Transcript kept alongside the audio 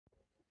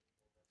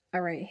All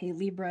right, hey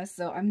Libra,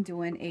 so I'm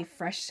doing a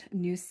fresh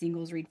new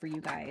singles read for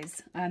you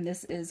guys.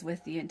 This is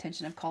with the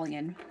intention of calling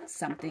in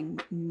something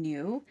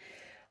new.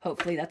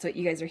 Hopefully that's what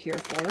you guys are here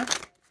for.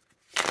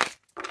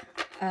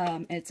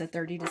 It's a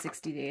 30 to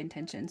 60 day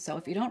intention. So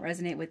if you don't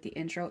resonate with the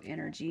intro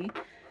energy,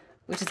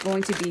 which is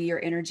going to be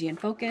your energy and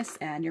focus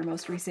and your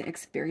most recent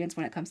experience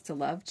when it comes to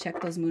love,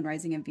 check those moon,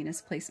 rising, and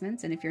Venus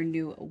placements. And if you're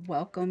new,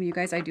 welcome, you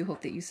guys. I do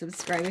hope that you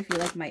subscribe if you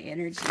like my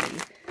energy.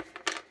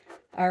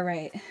 All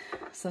right,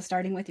 so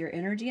starting with your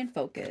energy and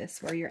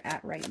focus, where you're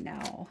at right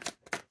now.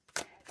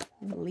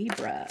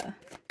 Libra.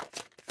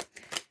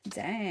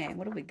 Dang,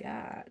 what do we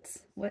got?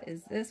 What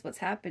is this? What's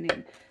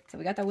happening? So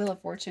we got the Wheel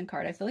of Fortune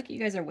card. I feel like you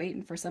guys are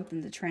waiting for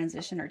something to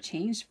transition or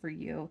change for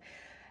you.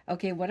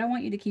 Okay, what I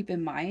want you to keep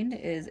in mind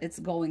is it's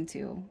going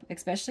to,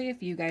 especially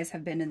if you guys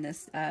have been in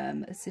this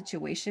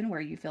situation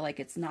where you feel like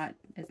it's not,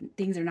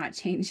 things are not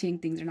changing,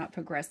 things are not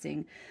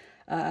progressing.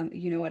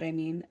 You know what I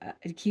mean?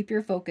 Keep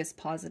your focus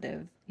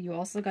positive. You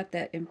also got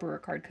that Emperor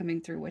card coming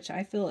through, which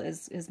I feel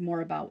is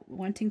more about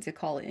wanting to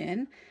call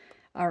in.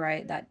 All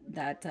right, that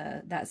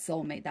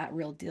soulmate, that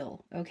real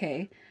deal.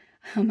 Okay,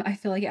 I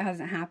feel like it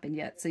hasn't happened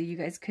yet, so you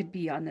guys could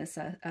be on this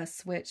a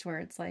switch where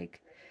it's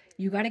like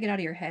you got to get out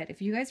of your head.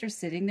 If you guys are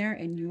sitting there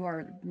and you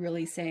are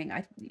really saying,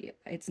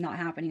 it's not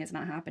happening, it's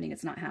not happening,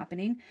 it's not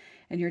happening,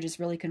 and you're just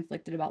really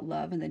conflicted about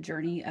love and the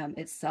journey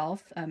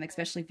itself,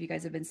 especially if you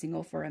guys have been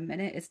single for a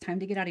minute, it's time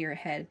to get out of your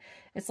head.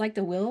 It's like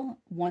the wheel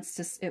wants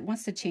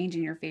to change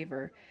in your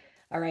favor.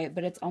 All right,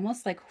 but it's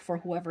almost like for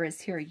whoever is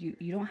here,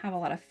 you don't have a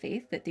lot of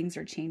faith that things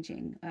are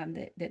changing,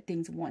 that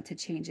things want to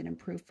change and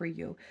improve for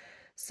you.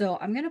 So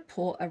I'm going to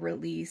pull a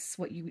release,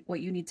 what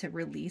you need to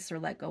release or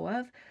let go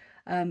of.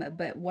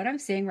 But what I'm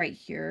saying right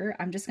here,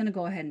 I'm just going to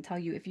go ahead and tell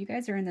you, if you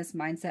guys are in this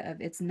mindset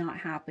of it's not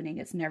happening,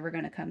 it's never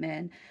going to come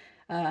in,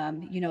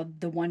 you know,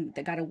 the one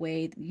that got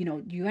away, you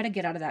know, you got to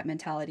get out of that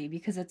mentality,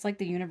 because it's like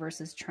the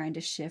universe is trying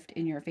to shift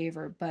in your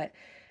favor. But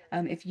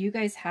if you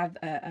guys have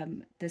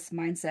this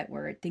mindset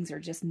where things are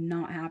just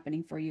not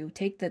happening for you,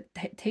 take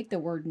the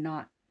word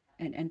not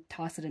and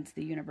toss it into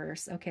the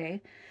universe,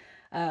 okay?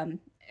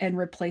 And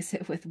replace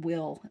it with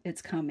will.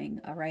 It's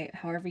coming. All right,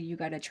 however you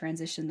got to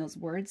transition those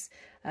words,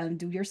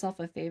 do yourself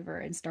a favor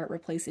and start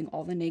replacing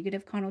all the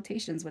negative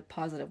connotations with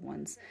positive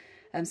ones,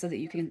 so that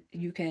you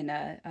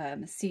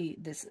can see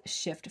this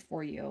shift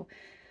for you.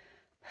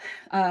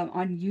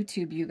 On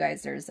YouTube, you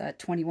guys, there's a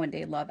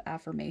 21-day love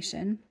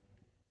affirmation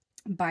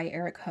by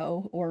Eric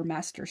Ho or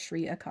Master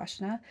Shri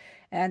Akashna,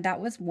 and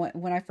that was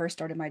when I first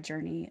started my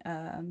journey.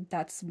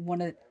 That's one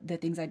of the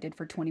things I did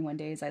for 21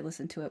 days. I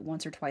listened to it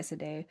once or twice a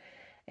day,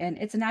 and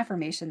it's an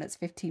affirmation that's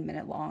 15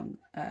 minutes long,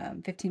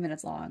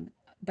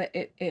 but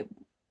it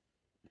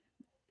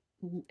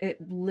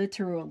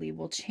literally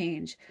will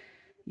change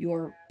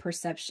your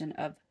perception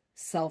of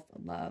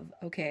self-love,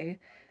 okay?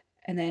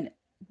 And then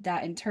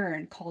that in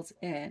turn calls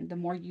in, the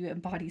more you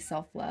embody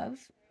self-love,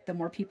 the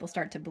more people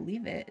start to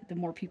believe it, the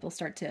more people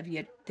start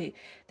to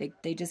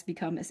they just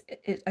become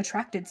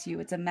attracted to you.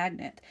 It's a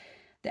magnet.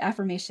 The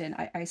affirmation,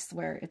 I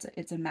swear,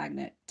 it's a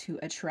magnet to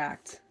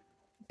attract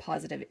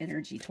positive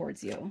energy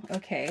towards you.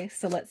 Okay,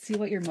 so let's see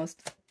what your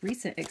most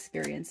recent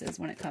experience is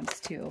when it comes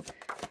to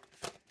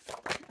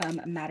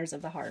matters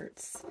of the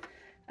hearts.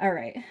 All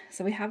right,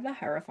 so we have the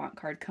Hierophant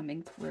card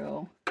coming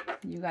through.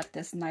 You got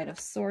this Knight of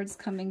Swords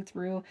coming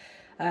through.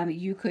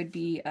 You could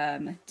be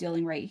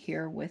dealing right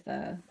here with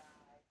a,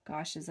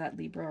 gosh, is that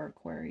Libra or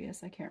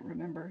Aquarius? I can't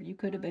remember. You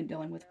could have been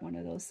dealing with one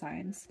of those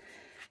signs.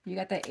 You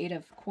got the 8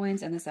 of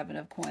Coins and the 7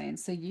 of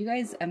Coins. So you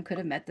guys could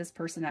have met this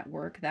person at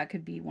work. That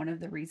could be one of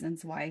the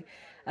reasons why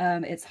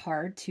it's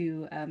hard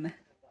to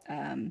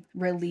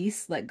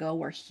release, let go,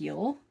 or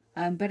heal.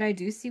 But I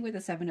do see with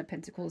the 7 of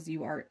Pentacles,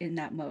 you are in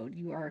that mode.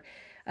 You are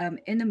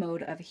in the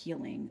mode of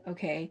healing,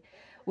 okay?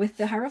 With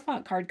the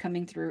Hierophant card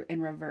coming through in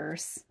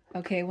reverse,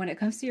 okay, when it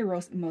comes to your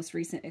most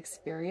recent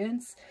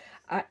experience,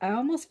 I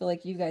almost feel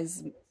like you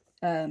guys,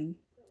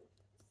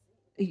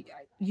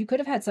 you could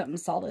have had something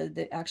solid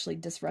that actually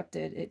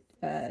disrupted it,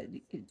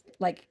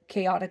 like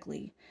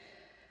chaotically.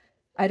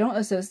 I don't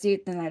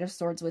associate the Knight of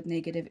Swords with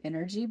negative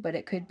energy, but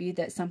it could be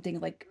that something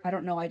like, I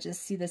don't know, I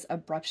just see this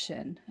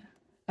abruption.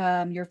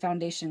 Your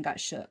foundation got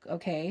shook,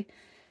 okay?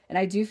 And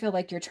I do feel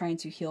like you're trying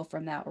to heal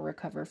from that or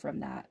recover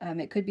from that.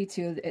 It could be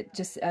too, it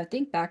just,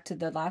 think back to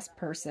the last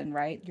person,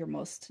 right? Your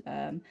most,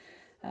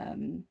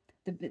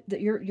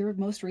 your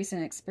most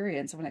recent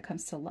experience when it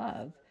comes to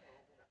love.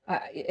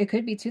 It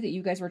could be too that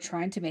you guys were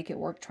trying to make it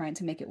work, trying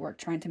to make it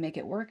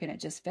work, and it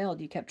just failed.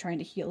 You kept trying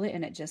to heal it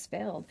and it just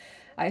failed.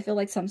 I feel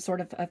like some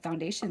sort of a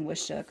foundation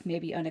was shook,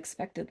 maybe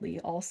unexpectedly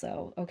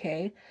also,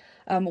 okay?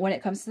 When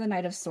it comes to the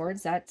Knight of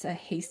Swords, that's a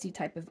hasty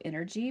type of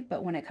energy,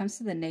 but when it comes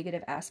to the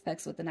negative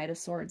aspects with the Knight of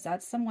Swords,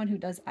 that's someone who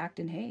does act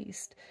in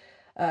haste.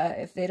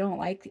 If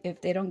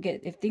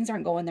things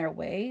aren't going their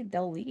way,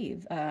 they'll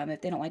leave.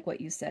 If they don't like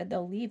what you said,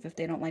 they'll leave. If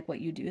they don't like what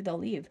you do, they'll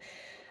leave.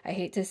 I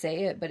hate to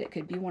say it, but it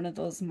could be one of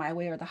those my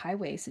way or the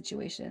highway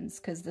situations,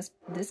 because this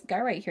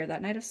guy right here,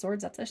 that Knight of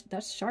Swords,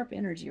 that's sharp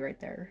energy right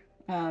there.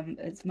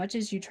 As much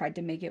as you tried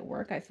to make it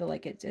work, I feel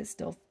like it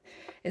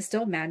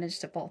still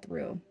managed to fall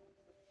through.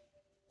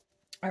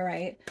 All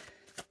right.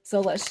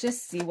 So let's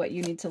just see what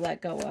you need to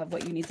let go of,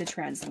 what you need to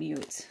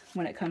transmute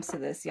when it comes to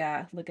this.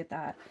 Yeah, look at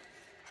that.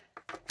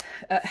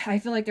 I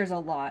feel like there's a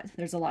lot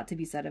to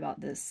be said about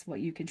this, what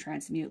you can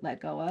transmute,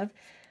 let go of.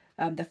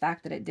 The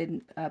fact that it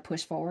didn't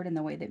push forward in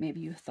the way that maybe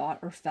you thought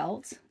or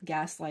felt,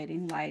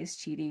 gaslighting, lies,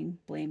 cheating,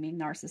 blaming,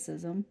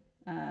 narcissism,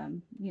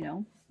 you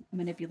know,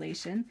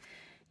 manipulation.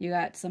 You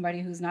got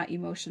somebody who's not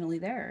emotionally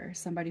there,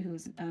 somebody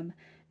who's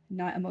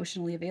not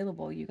emotionally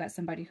available. You got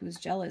somebody who's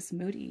jealous,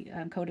 moody,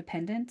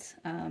 codependent.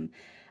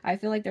 I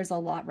feel like there's a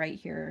lot right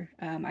here.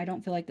 I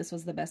don't feel like this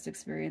was the best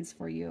experience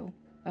for you.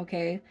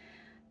 Okay.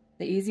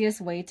 The easiest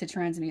way to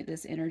transmute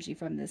this energy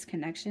from this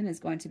connection is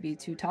going to be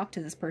to talk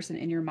to this person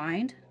in your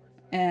mind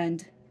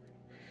and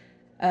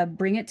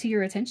bring it to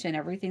your attention,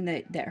 everything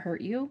that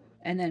hurt you,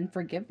 and then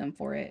forgive them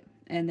for it.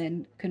 And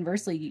then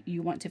conversely,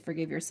 you want to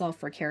forgive yourself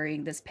for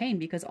carrying this pain,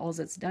 because all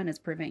it's done is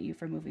prevent you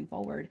from moving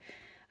forward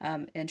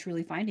and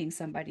truly finding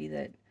somebody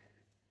that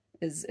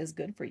is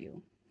good for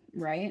you.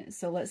 Right?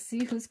 So let's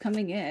see who's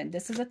coming in.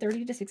 This is a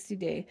 30 to 60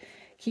 day.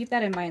 Keep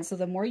that in mind. So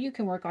the more you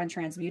can work on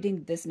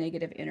transmuting this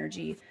negative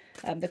energy,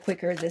 the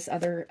quicker this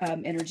other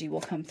energy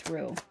will come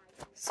through.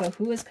 So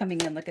who is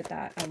coming in? Look at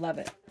that. I love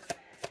it.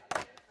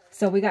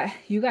 So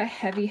you got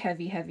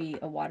heavy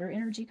water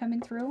energy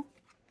coming through.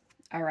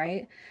 All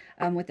right.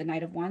 With the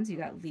Knight of Wands, you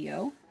got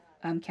Leo,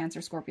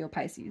 Cancer, Scorpio,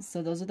 Pisces.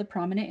 So those are the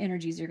prominent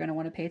energies you're going to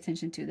want to pay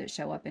attention to that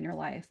show up in your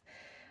life.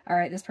 All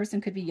right. This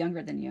person could be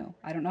younger than you.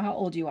 I don't know how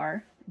old you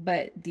are,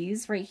 but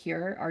these right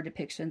here are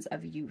depictions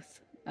of youth.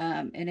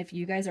 And if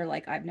you guys are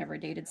like, I've never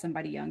dated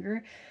somebody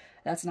younger,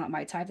 that's not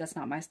my type, that's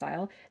not my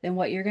style, then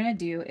what you're going to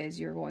do is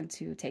you're going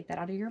to take that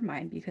out of your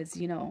mind, because,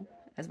 you know,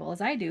 as well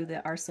as I do,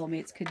 that our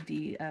soulmates could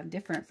be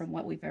different from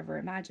what we've ever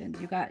imagined.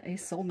 You got a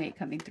soulmate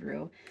coming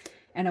through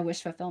and a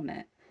wish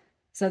fulfillment.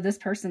 So this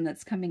person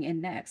that's coming in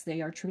next,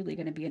 they are truly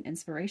going to be an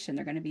inspiration.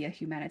 They're going to be a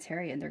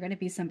humanitarian. They're going to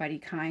be somebody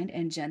kind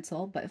and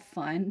gentle, but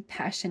fun,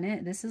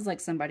 passionate. This is like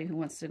somebody who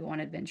wants to go on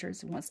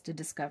adventures, who wants to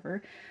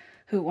discover,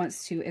 who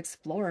wants to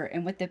explore.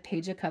 And with the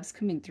Page of Cups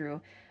coming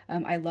through,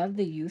 I love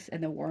the youth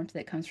and the warmth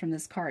that comes from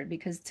this card,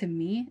 because to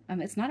me,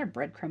 it's not a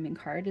breadcrumbing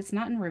card. It's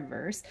not in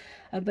reverse,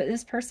 but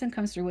this person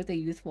comes through with a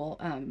youthful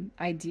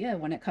idea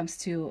when it comes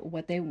to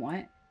what they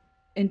want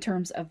in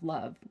terms of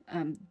love.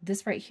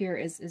 This right here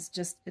is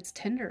just, it's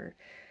tender.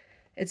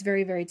 It's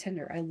very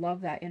tender. I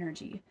love that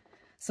energy.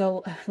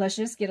 So let's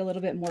just get a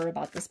little bit more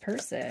about this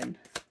person.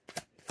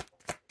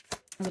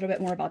 A little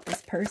bit more about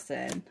this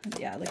person.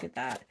 Yeah, look at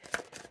that.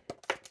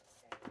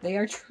 They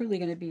are truly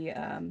going to be,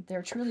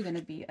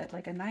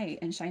 like a knight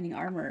in shining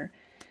armor.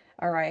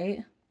 All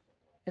right.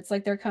 It's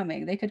like they're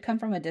coming. They could come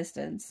from a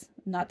distance.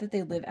 Not that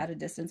they live at a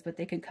distance, but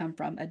they could come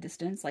from a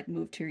distance, like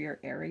move to your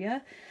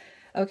area.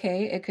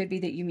 Okay, it could be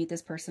that you meet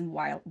this person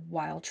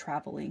while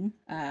traveling,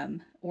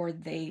 or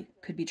they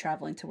could be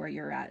traveling to where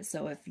you're at.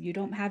 So if you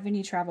don't have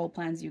any travel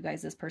plans, you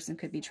guys, this person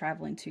could be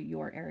traveling to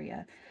your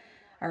area.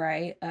 All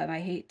right.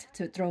 I hate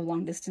to throw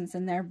long distance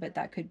in there, but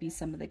that could be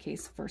some of the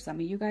case for some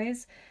of you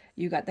guys.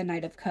 You got the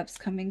Knight of Cups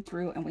coming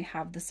through, and we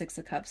have the Six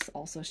of Cups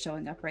also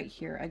showing up right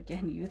here.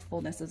 Again,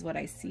 youthfulness is what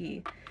I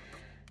see.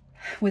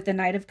 With the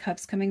Knight of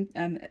Cups coming,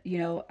 you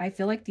know, I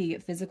feel like the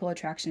physical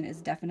attraction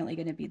is definitely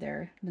going to be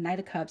there. The Knight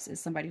of Cups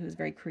is somebody who's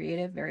very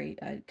creative, very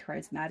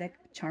charismatic,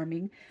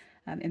 charming,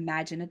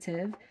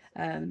 imaginative,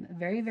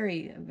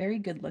 very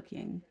good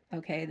looking.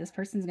 Okay, this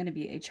person's going to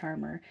be a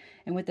charmer.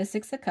 And with the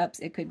Six of Cups,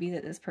 it could be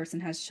that this person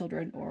has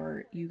children,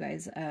 or you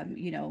guys,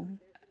 you know,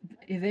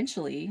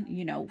 eventually,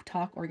 you know,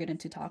 talk or get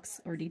into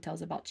talks or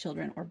details about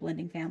children, or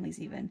blending families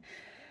even.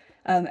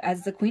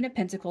 As the Queen of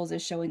Pentacles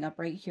is showing up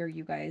right here,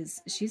 you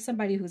guys, she's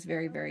somebody who's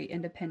very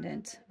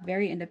independent,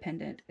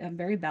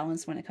 very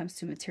balanced when it comes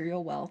to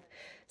material wealth.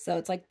 So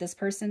it's like this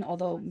person,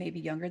 although maybe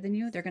younger than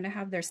you, they're going to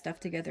have their stuff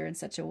together in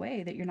such a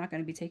way that you're not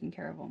going to be taking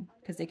care of them,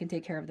 because they can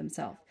take care of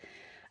themselves.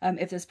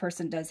 If this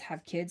person does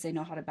have kids, they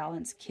know how to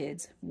balance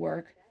kids,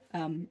 work,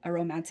 a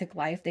romantic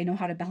life. They know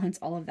how to balance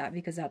all of that,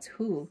 because that's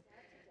who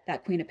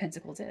that Queen of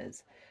Pentacles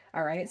is.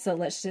 All right, so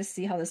let's just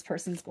see how this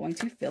person's going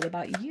to feel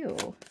about you.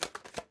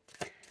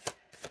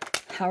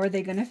 How are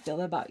they going to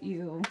feel about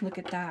you? Look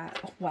at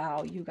that. Oh,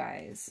 wow, you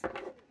guys.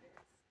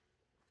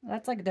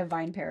 That's like a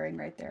divine pairing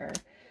right there.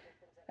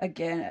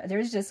 Again,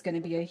 there's just going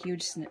to be a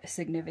huge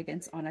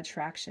significance on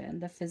attraction.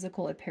 The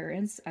physical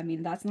appearance, I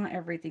mean, that's not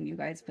everything, you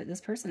guys, but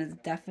this person is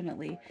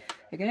definitely,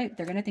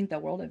 they're gonna think the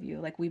world of you.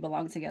 Like, we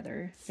belong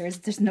together.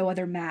 There's no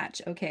other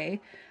match,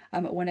 okay?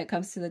 When it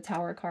comes to the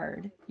Tower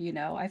card, you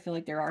know, I feel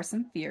like there are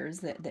some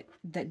fears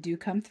that do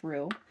come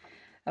through.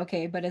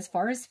 Okay, but as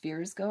far as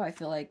fears go, I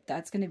feel like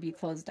that's going to be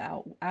closed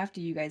out after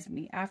you guys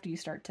meet, after you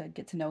start to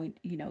get to know,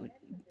 you know,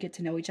 get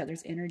to know each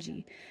other's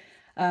energy.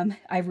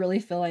 I really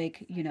feel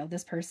like, you know,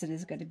 this person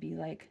is going to be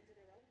like,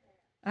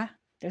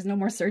 there's no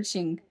more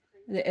searching.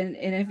 And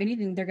if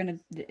anything, they're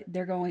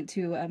going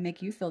to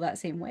make you feel that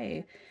same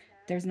way.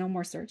 There's no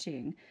more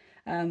searching.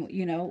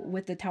 You know,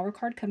 with the Tower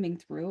card coming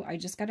through, I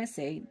just gotta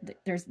say,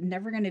 there's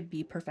never gonna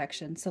be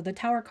perfection. So the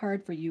Tower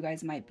card for you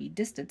guys might be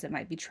distance, it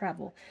might be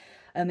travel.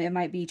 It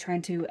might be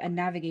trying to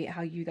navigate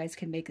how you guys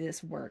can make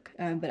this work.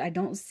 But I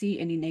don't see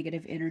any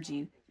negative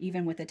energy,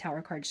 even with the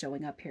Tower card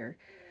showing up here.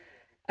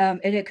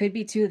 And it could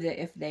be too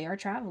that if they are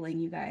traveling,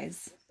 you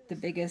guys, the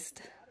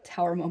biggest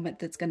Tower moment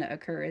that's going to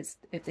occur is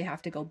if they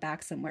have to go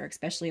back somewhere,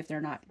 especially if they're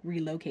not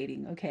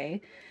relocating.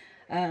 Okay.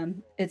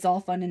 It's all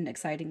fun and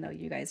exciting though,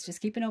 you guys.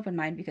 Just keep an open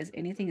mind because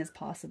anything is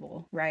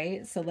possible,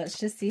 right? So let's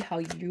just see how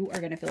you are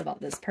going to feel about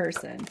this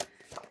person.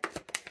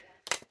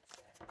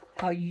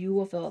 How you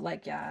will feel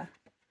like, yeah,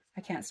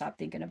 I can't stop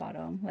thinking about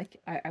them.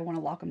 Like, I want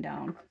to lock them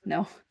down.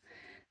 No,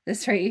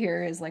 this right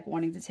here is like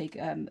wanting to take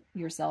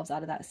yourselves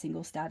out of that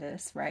single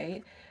status,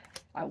 right?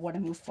 I want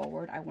to move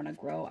forward. I want to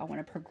grow. I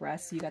want to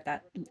progress. You got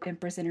that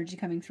Empress energy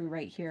coming through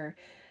right here.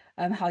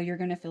 How you're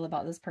going to feel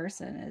about this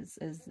person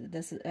is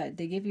this,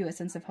 they give you a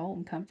sense of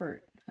home,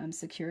 comfort,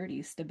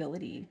 security,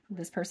 stability.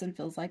 This person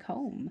feels like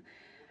home,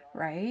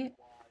 right?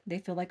 They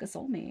feel like a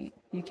soulmate.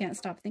 You can't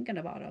stop thinking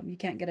about them. You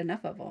can't get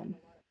enough of them,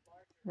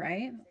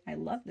 right? I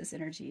love this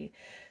energy.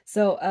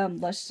 So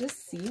let's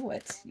just see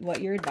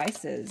what your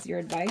advice is. Your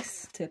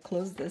advice to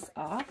close this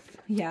off.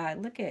 Yeah,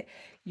 look at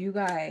you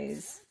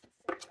guys.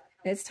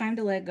 It's time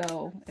to let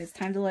go. It's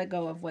time to let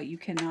go of what you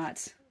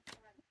cannot.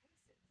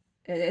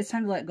 It's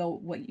time to let go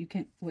what you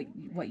can,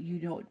 what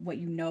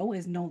you know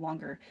is no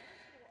longer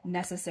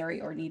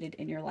necessary or needed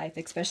in your life,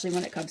 especially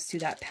when it comes to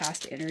that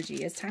past energy.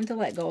 It's time to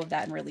let go of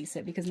that and release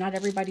it because not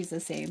everybody's the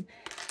same.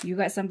 You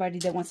got somebody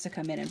that wants to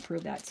come in and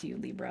prove that to you,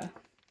 Libra.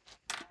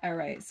 All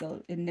right,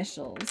 so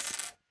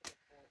initials.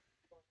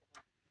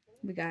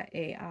 We got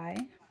AI,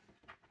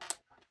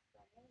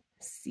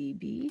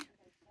 CB,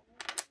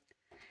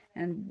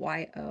 and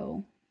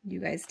YO. You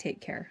guys take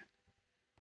care.